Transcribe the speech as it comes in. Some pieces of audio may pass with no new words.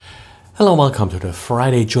Hello and welcome to the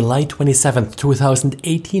Friday, July 27th,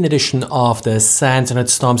 2018 edition of the SANS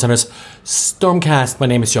Internet Storm Center's StormCast. My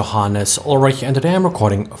name is Johannes Ulrich and today I'm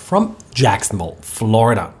recording from Jacksonville,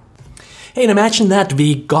 Florida. Hey, and imagine that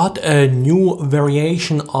we got a new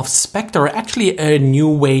variation of Spectre, actually a new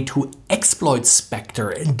way to exploit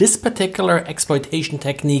Spectre. This particular exploitation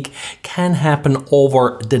technique can happen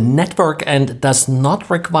over the network and does not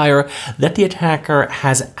require that the attacker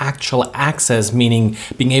has actual access, meaning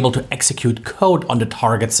being able to execute code on the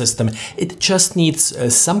target system. It just needs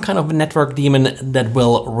some kind of a network daemon that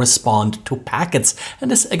will respond to packets. And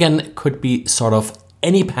this again could be sort of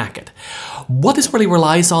any packet. What this really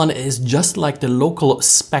relies on is just like the local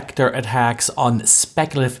Spectre attacks on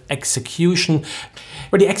speculative execution,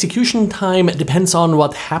 where the execution time depends on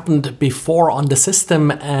what happened before on the system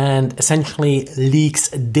and essentially leaks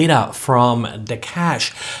data from the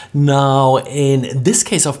cache. Now, in this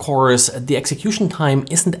case, of course, the execution time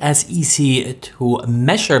isn't as easy to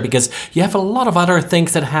measure because you have a lot of other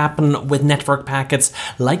things that happen with network packets,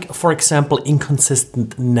 like, for example,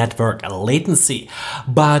 inconsistent network latency.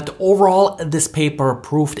 But overall, this paper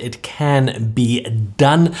proved it can be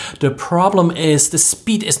done. The problem is the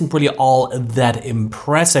speed isn't really all that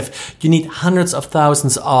impressive. You need hundreds of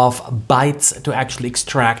thousands of bytes to actually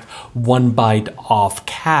extract 1 byte of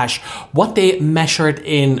cache. What they measured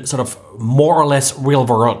in sort of more or less real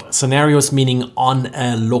world scenarios, meaning on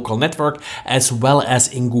a local network as well as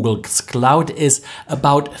in Google's cloud, is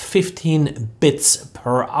about 15 bits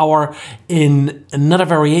per hour. In another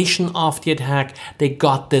variation of the attack, they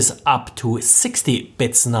got this up to 60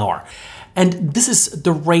 bits an hour. And this is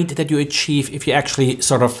the rate that you achieve if you actually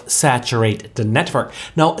sort of saturate the network.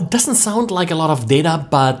 Now, it doesn't sound like a lot of data,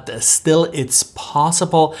 but still it's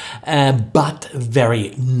possible, but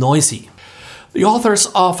very noisy. The authors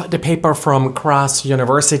of the paper from Cross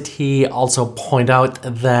University also point out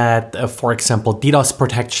that, for example, DDoS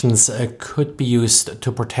protections could be used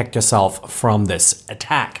to protect yourself from this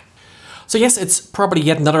attack. So yes, it's probably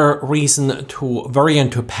yet another reason to vary and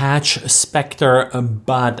to patch Spectre,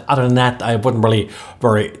 but other than that, I wouldn't really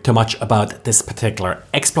worry too much about this particular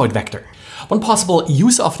exploit vector. One possible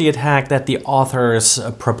use of the attack that the authors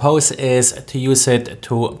propose is to use it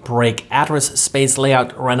to break address space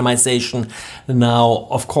layout randomization. Now,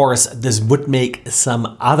 of course, this would make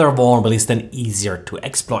some other vulnerabilities then easier to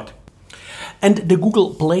exploit. And the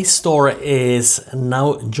Google Play Store is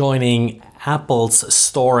now joining Apple's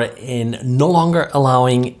store in no longer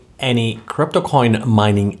allowing any crypto coin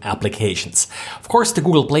mining applications. Of course, the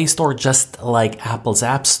Google Play Store, just like Apple's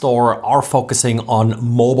App Store, are focusing on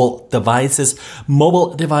mobile devices.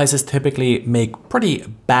 Mobile devices typically make pretty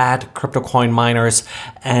bad crypto coin miners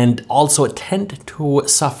and also tend to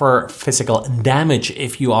suffer physical damage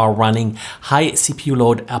if you are running high CPU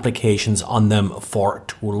load applications on them for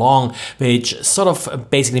too long, which sort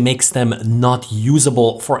of basically makes them not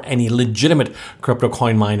usable for any legitimate crypto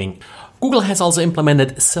coin mining. Google has also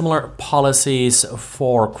implemented similar policies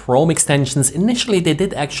for Chrome extensions. Initially, they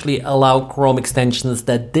did actually allow Chrome extensions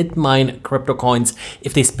that did mine crypto coins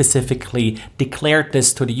if they specifically declared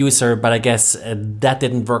this to the user, but I guess that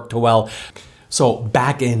didn't work too well. So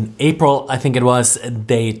back in April, I think it was,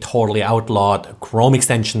 they totally outlawed Chrome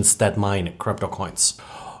extensions that mine crypto coins.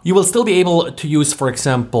 You will still be able to use, for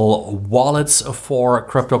example, wallets for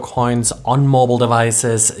crypto coins on mobile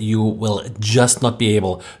devices. You will just not be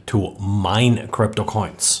able to mine crypto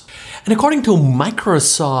coins. And according to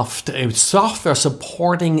Microsoft, software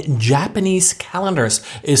supporting Japanese calendars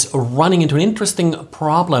is running into an interesting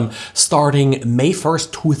problem starting May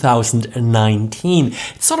 1st, 2019.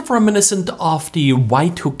 It's sort of reminiscent of the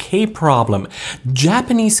Y2K problem.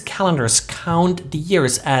 Japanese calendars count the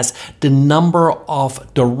years as the number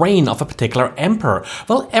of the reign of a particular emperor.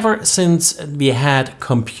 Well, ever since we had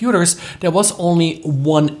computers, there was only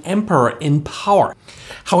one emperor in power.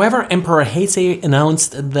 However, Emperor Heisei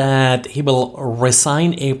announced that he will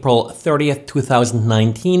resign April 30th,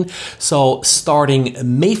 2019. So starting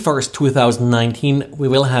May 1st, 2019, we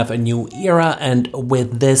will have a new era, and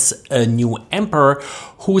with this, a new emperor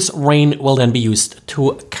whose reign will then be used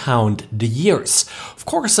to count the years. Of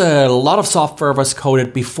course, a lot of software was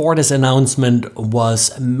coded before this announcement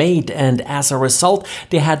was made, and as a result,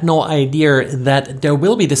 they had no idea that there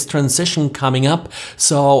will be this transition coming up.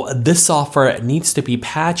 So this software needs to be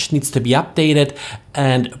patched, needs to be updated,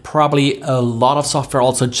 and probably a lot of software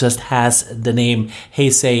also just has the name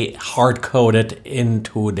Hey Say hard-coded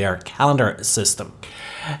into their calendar system.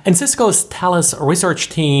 And Cisco's Thales research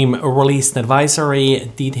team released an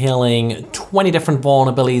advisory detailing 20 different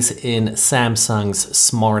vulnerabilities in Samsung's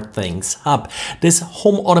SmartThings hub. This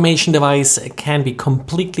home automation device can be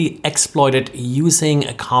completely exploited using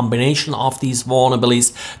a combination of these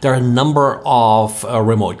vulnerabilities. There are a number of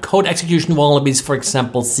remote code execution vulnerabilities, for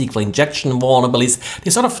example, SQL injection vulnerabilities.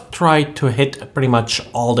 They sort of try to hit pretty much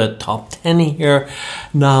all the top 10 here.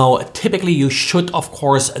 Now, typically you should, of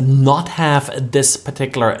course, not have this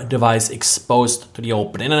particular device exposed to the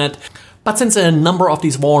open internet. But since a number of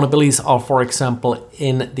these vulnerabilities are, for example,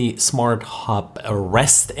 in the Smart Hub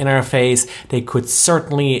REST interface, they could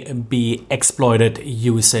certainly be exploited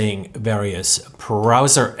using various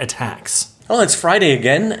browser attacks. Well, it's Friday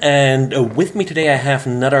again, and with me today I have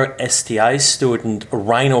another STI student,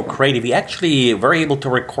 Ryan O'Grady. We actually were able to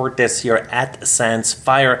record this here at Sans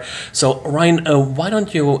Fire. So, Ryan, why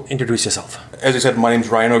don't you introduce yourself? As I said, my name is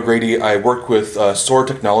Ryan O'Grady. I work with SOAR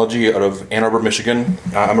Technology out of Ann Arbor, Michigan.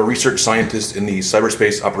 I'm a research scientist in the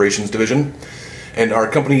Cyberspace Operations Division, and our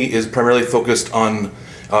company is primarily focused on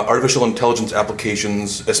artificial intelligence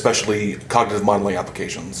applications, especially cognitive modeling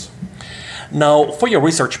applications. Now, for your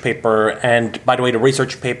research paper, and by the way, the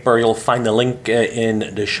research paper, you'll find the link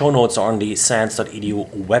in the show notes on the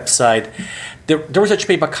sans.edu website. The research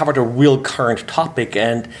paper covered a real current topic,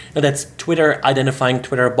 and that's Twitter, identifying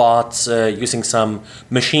Twitter bots, using some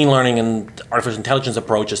machine learning and artificial intelligence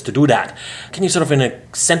approaches to do that. Can you sort of in a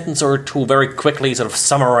sentence or two very quickly sort of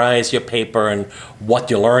summarize your paper and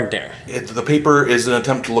what you learned there? The paper is an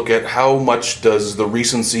attempt to look at how much does the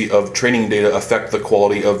recency of training data affect the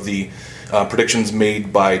quality of the predictions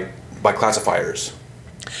made by classifiers.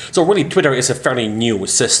 So really, Twitter is a fairly new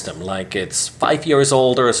system. Like it's 5 years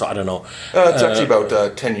older, so I don't know. It's actually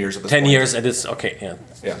about 10 years at this 10 point. years, it is, okay, yeah.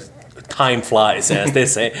 Yeah. Time flies, as they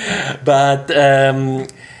say. But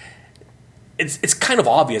it's kind of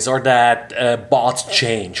obvious, or that bots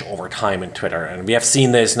change over time in Twitter. And we have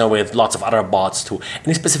seen this now with lots of other bots too.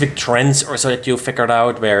 Any specific trends or so that you figured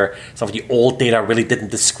out where some of the old data really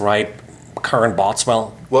didn't describe current bots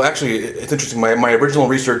well? Well, actually, it's interesting. My original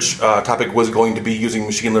research topic was going to be using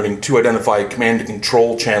machine learning to identify command and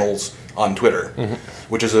control channels on Twitter,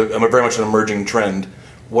 which is a very much an emerging trend.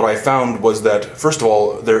 What I found was that, first of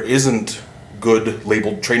all, there isn't good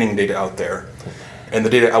labeled training data out there. And the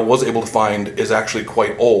data I was able to find is actually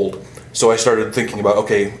quite old. So I started thinking about,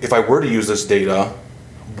 okay, if I were to use this data,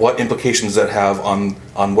 what implications does that have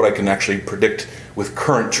on what I can actually predict with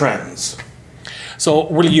current trends? So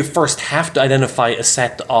really you first have to identify a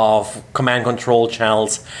set of command control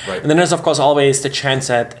channels. Right. And then there's of course always the chance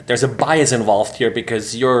that there's a bias involved here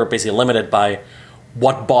because you're basically limited by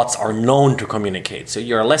what bots are known to communicate. So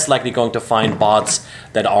you're less likely going to find bots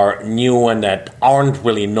that are new and that aren't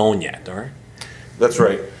really known yet, right? That's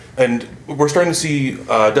right. And we're starting to see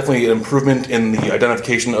definitely an improvement in the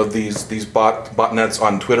identification of these botnets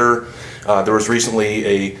on Twitter. There was recently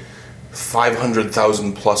a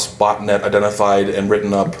 500,000 plus botnet identified and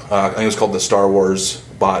written up. I think it was called the Star Wars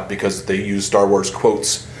bot because they use Star Wars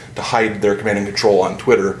quotes to hide their command and control on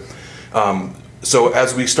Twitter. So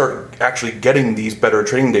as we start actually getting these better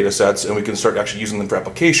training data sets and we can start actually using them for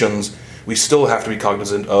applications, we still have to be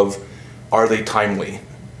cognizant of, are they timely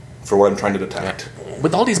for what I'm trying to detect?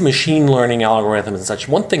 With all these machine learning algorithms and such,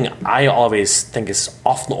 one thing I always think is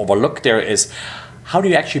often overlooked there is how do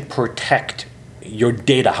you actually protect your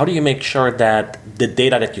data? How do you make sure that the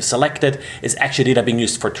data that you selected is actually data being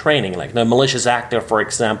used for training? Like the malicious actor, for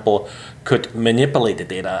example, could manipulate the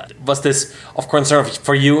data. Was this of concern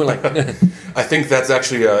for you? Like, I think that's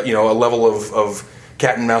actually a level of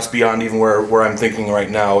cat and mouse beyond even where I'm thinking right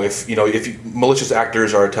now. If malicious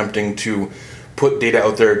actors are attempting to put data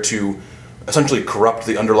out there to essentially corrupt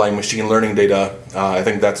the underlying machine learning data, I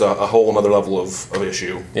think that's a whole other level of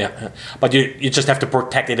issue. Yeah, but you just have to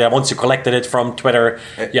protect it. Once you collected it from Twitter,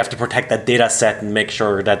 you have to protect that data set and make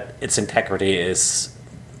sure that its integrity is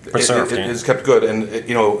preserved. It is kept good, and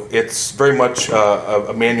it's very much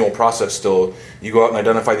a manual process still. You go out and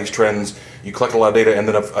identify these trends, you collect a lot of data, and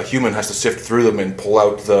then a human has to sift through them and pull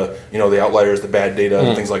out the outliers, the bad data,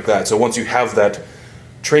 and things like that. So once you have that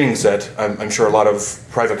training set, I'm sure a lot of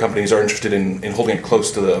private companies are interested in holding it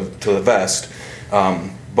close to the vest.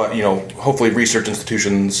 But hopefully research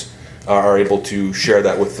institutions are able to share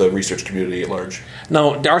that with the research community at large.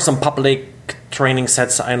 Now, there are some public training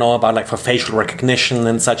sets I know about, like for facial recognition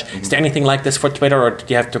and such. Is there anything like this for Twitter, or do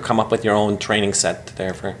you have to come up with your own training set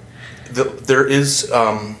there for?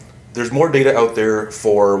 There's more data out there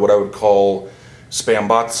for what I would call spam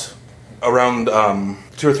bots, around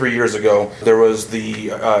 2 or 3 years ago, there was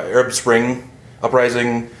the Arab Spring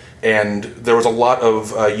uprising, and there was a lot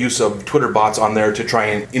of use of Twitter bots on there to try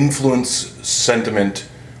and influence sentiment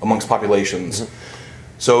amongst populations.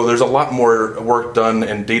 So there's a lot more work done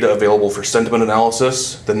and data available for sentiment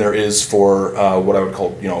analysis than there is for what I would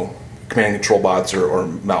call, command and control bots or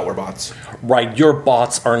malware bots. Right, your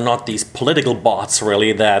bots are not these political bots,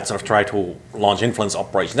 really, that sort of try to launch influence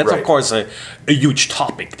operations. That's, of course, a huge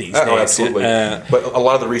topic these days. Oh, absolutely. But a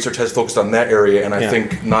lot of the research has focused on that area, and I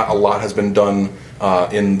think not a lot has been done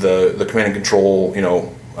in the command and control,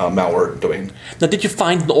 malware domain. Now, did you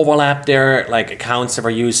find an overlap there, like accounts that were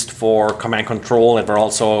used for command control that were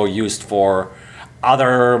also used for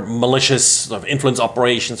other malicious sort of influence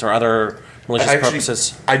operations or other malicious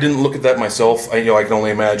purposes? I didn't look at that myself. I can only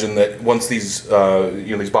imagine that once these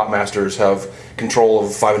these bot masters have control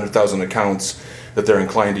of 500,000 accounts, that they're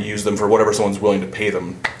inclined to use them for whatever someone's willing to pay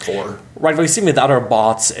them for. Right, what we see with other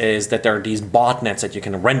bots is that there are these botnets that you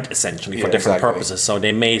can rent essentially for different purposes. So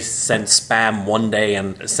they may send spam one day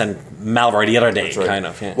and send malware the other day, kind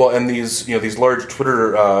of. Yeah. Well, and these large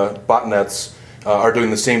Twitter botnets are doing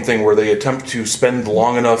the same thing, where they attempt to spend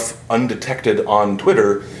long enough undetected on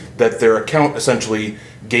Twitter that their account essentially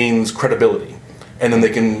gains credibility, and then they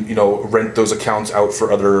can rent those accounts out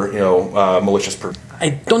for other malicious purposes. I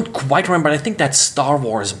don't quite remember, but I think that Star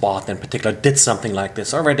Wars bot in particular did something like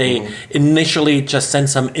this, or where they initially just sent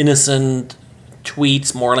some innocent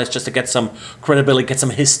tweets, more or less, just to get some credibility, get some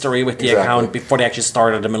history with the account before they actually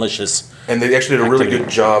started a malicious. And they actually did a really good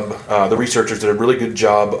job, the researchers did a really good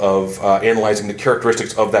job of analyzing the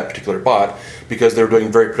characteristics of that particular bot, because they were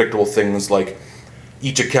doing very predictable things like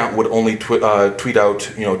each account would only tweet out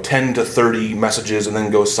 10 to 30 messages and then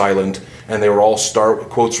go silent, and they were all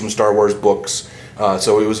quotes from Star Wars books.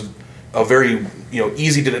 So it was a very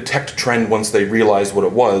easy to detect trend once they realized what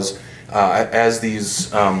it was. As these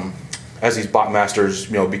bot masters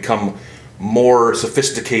become more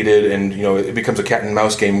sophisticated, and it becomes a cat and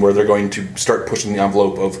mouse game where they're going to start pushing the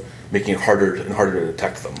envelope of making it harder and harder to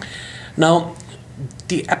detect them. Now,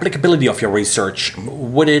 the applicability of your research,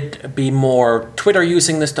 would it be more Twitter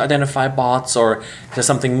using this to identify bots, or is there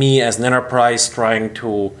something me as an enterprise trying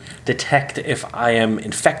to detect if I am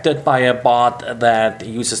infected by a bot that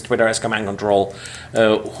uses Twitter as command control?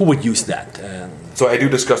 Who would use that? So I do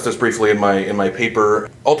discuss this briefly in my paper.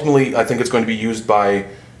 Ultimately, I think it's going to be used by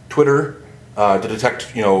Twitter to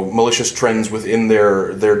detect malicious trends within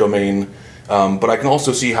their domain. But I can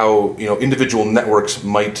also see how individual networks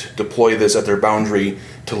might deploy this at their boundary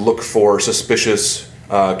to look for suspicious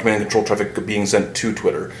command and control traffic being sent to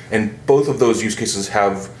Twitter, and both of those use cases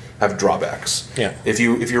have drawbacks. Yeah. If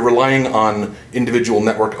you're relying on individual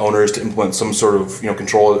network owners to implement some sort of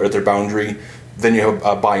control at their boundary, then you have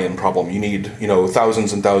a buy-in problem. You need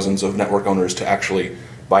thousands and thousands of network owners to actually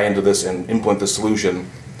buy into this and implement this solution.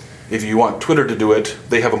 If you want Twitter to do it,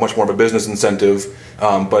 they have a much more of a business incentive,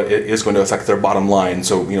 but it is going to affect their bottom line.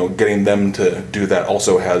 So, getting them to do that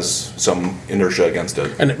also has some inertia against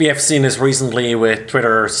it. And we have seen this recently with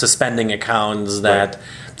Twitter suspending accounts that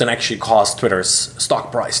then actually caused Twitter's stock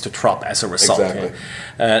price to drop as a result. Exactly.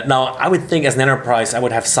 Now, I would think as an enterprise, I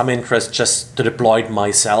would have some interest just to deploy it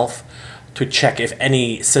myself, to check if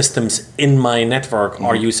any systems in my network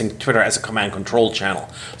are using Twitter as a command control channel,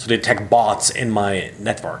 so they detect bots in my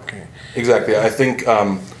network. Exactly. I think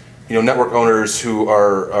network owners who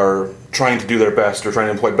are trying to do their best or trying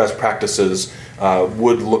to employ best practices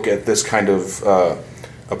would look at this kind of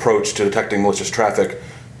approach to detecting malicious traffic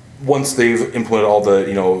once they've implemented all the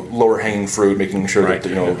lower hanging fruit, making sure that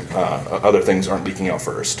other things aren't leaking out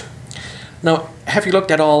first. Now, have you looked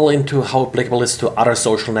at all into how applicable it is to other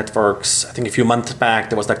social networks? I think a few months back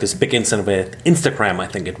there was like this big incident with Instagram, I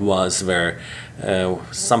think it was, where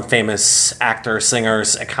some famous actor,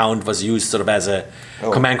 singer's account was used sort of as a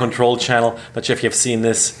command control channel. Not sure if you've seen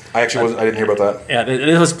this. I didn't hear about that. Yeah,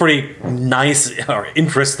 it was pretty nice or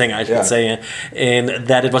interesting, I should say, in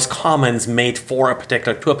that it was comments made to a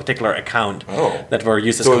particular account that were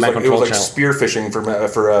used as command control channel. It was like spear phishing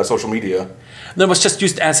for social media. No, it was just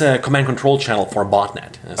used as a command control channel for a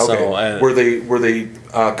botnet. Okay. So, were they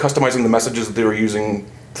customizing the messages that they were using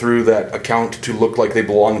through that account to look like they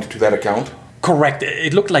belonged to that account? Correct.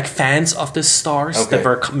 It looked like fans of the stars that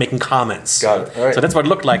were making comments. Got it. All right. So that's what it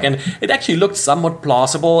looked like, and it actually looked somewhat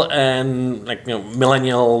plausible and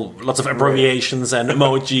millennial, lots of abbreviations and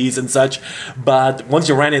emojis and such. But once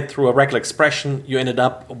you ran it through a regular expression, you ended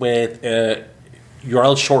up with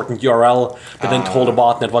URL shortened URL that then told a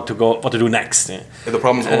botnet what to do next. Yeah. The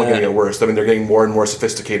problem is only going to get worse. I mean, they're getting more and more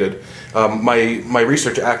sophisticated. My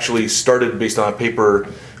research actually started based on a paper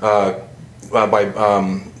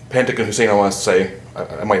by Pantic and Hussein, I want to say,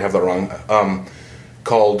 I might have that wrong,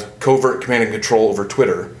 called Covert Command and Control over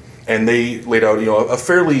Twitter. And they laid out, a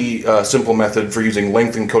fairly simple method for using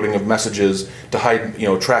length encoding of messages to hide,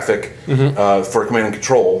 traffic for command and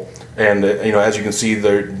control. And as you can see,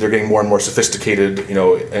 they're getting more and more sophisticated,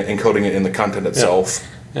 encoding it in the content itself.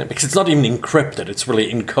 Yeah, because it's not even encrypted; it's really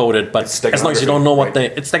encoded. But as long as you don't know what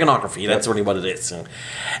it's steganography. That's really what it is. So,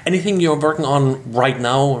 anything you're working on right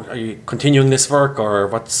now? Are you continuing this work, or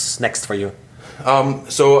what's next for you?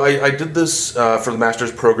 So I did this for the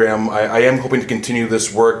master's program. I am hoping to continue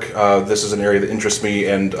this work. This is an area that interests me,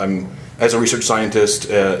 and as a research scientist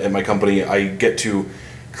in my company, I get to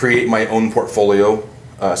create my own portfolio,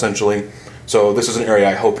 essentially. So this is an area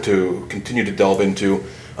I hope to continue to delve into.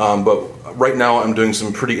 But right now I'm doing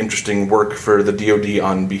some pretty interesting work for the DoD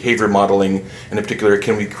on behavior modeling, and in particular,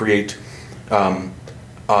 can we create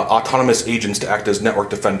autonomous agents to act as network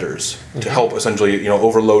defenders to help essentially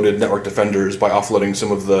overloaded network defenders by offloading some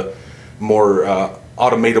of the more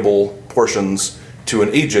automatable portions to an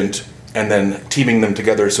agent and then teaming them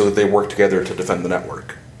together so that they work together to defend the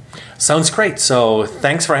network. Sounds great. So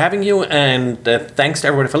thanks for having you, and thanks to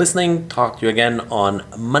everybody for listening. Talk to you again on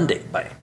Monday. Bye.